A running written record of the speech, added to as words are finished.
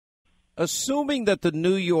Assuming that the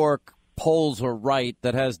New York polls are right,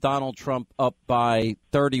 that has Donald Trump up by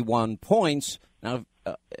 31 points. Now,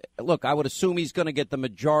 look, I would assume he's going to get the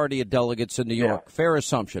majority of delegates in New York. Yeah. Fair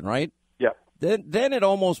assumption, right? Yeah. Then it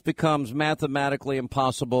almost becomes mathematically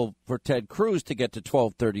impossible for Ted Cruz to get to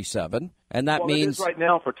 1237, and that means it is right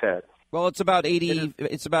now for Ted. Well, it's about 80.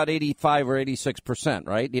 It's about 85 or 86%,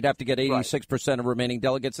 right? You'd have to get 86% of remaining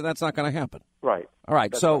delegates, and that's not going to happen. Right. All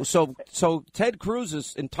right. So Ted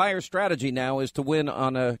Cruz's entire strategy now is to win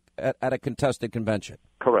at a contested convention.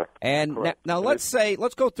 Correct. And Correct. now let's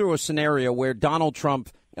go through a scenario where Donald Trump.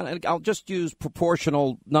 And I'll just use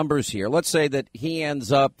proportional numbers here. Let's say that he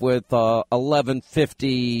ends up with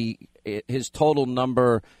 1150. His total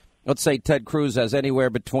number. Let's say Ted Cruz has anywhere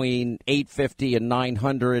between 850 and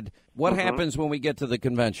 900. What happens when we get to the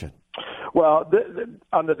convention? Well,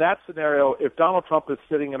 under that scenario, if Donald Trump is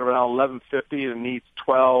sitting at around 1150 and needs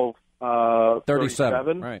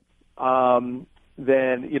 1237, right?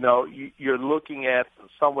 Then you're looking at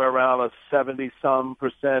somewhere around a 70-some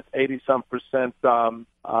percent, 80-some percent,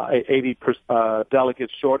 80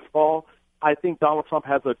 delegate shortfall. I think Donald Trump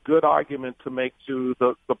has a good argument to make to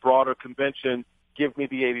the broader convention. Give me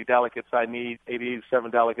the 80 delegates I need,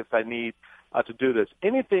 87 delegates I need to do this.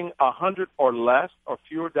 Anything 100 or less or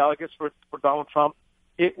fewer delegates for Donald Trump,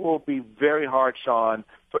 it will be very hard, Sean,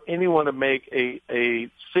 for anyone to make a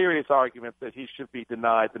serious argument that he should be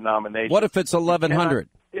denied the nomination. What if it's 1,100?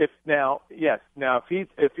 If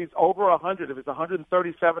he's over 100, if it's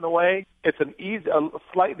 137 away, it's a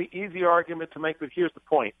slightly easier argument to make. But here's the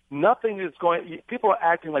point: people are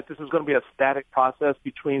acting like this is going to be a static process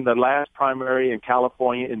between the last primary in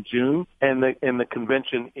California in June and the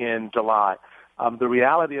convention in July. The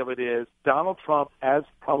reality of it is Donald Trump, as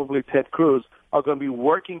probably Ted Cruz, are going to be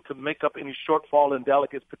working to make up any shortfall in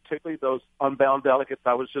delegates, particularly those unbound delegates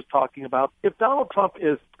I was just talking about. If Donald Trump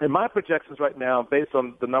is, in my projections right now, based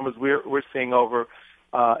on the numbers we're seeing over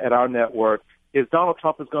at our network, is Donald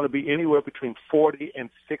Trump is going to be anywhere between 40 and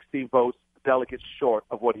 60 votes delegates short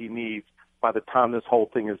of what he needs by the time this whole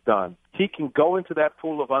thing is done. He can go into that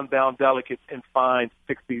pool of unbound delegates and find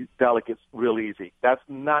 60 delegates real easy. That's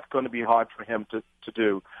not going to be hard for him to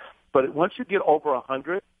do. But once you get over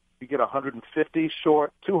 100, you get 150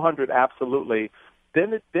 short, 200 absolutely,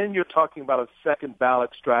 then you're talking about a second ballot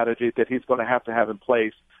strategy that he's going to have in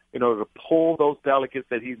place in order to pull those delegates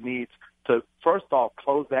that he needs to, first off,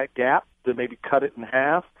 close that gap, to maybe cut it in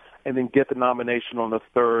half, and then get the nomination on the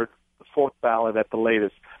fourth ballot at the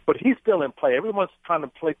latest. But he's still in play. Everyone's trying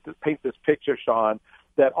to paint this picture, Sean,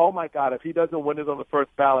 that, oh, my God, if he doesn't win it on the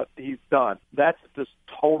first ballot, he's done. That's just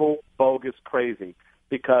total bogus crazy,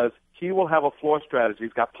 because he will have a floor strategy.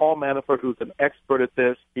 He's got Paul Manafort, who's an expert at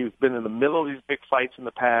this. He's been in the middle of these big fights in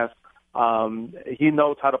the past. He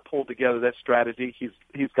knows how to pull together that strategy.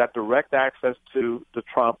 He's got direct access to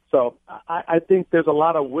Trump. So I think there's a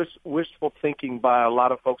lot of wishful thinking by a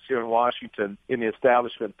lot of folks here in Washington in the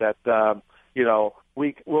establishment that,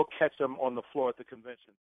 we'll catch them on the floor at the convention.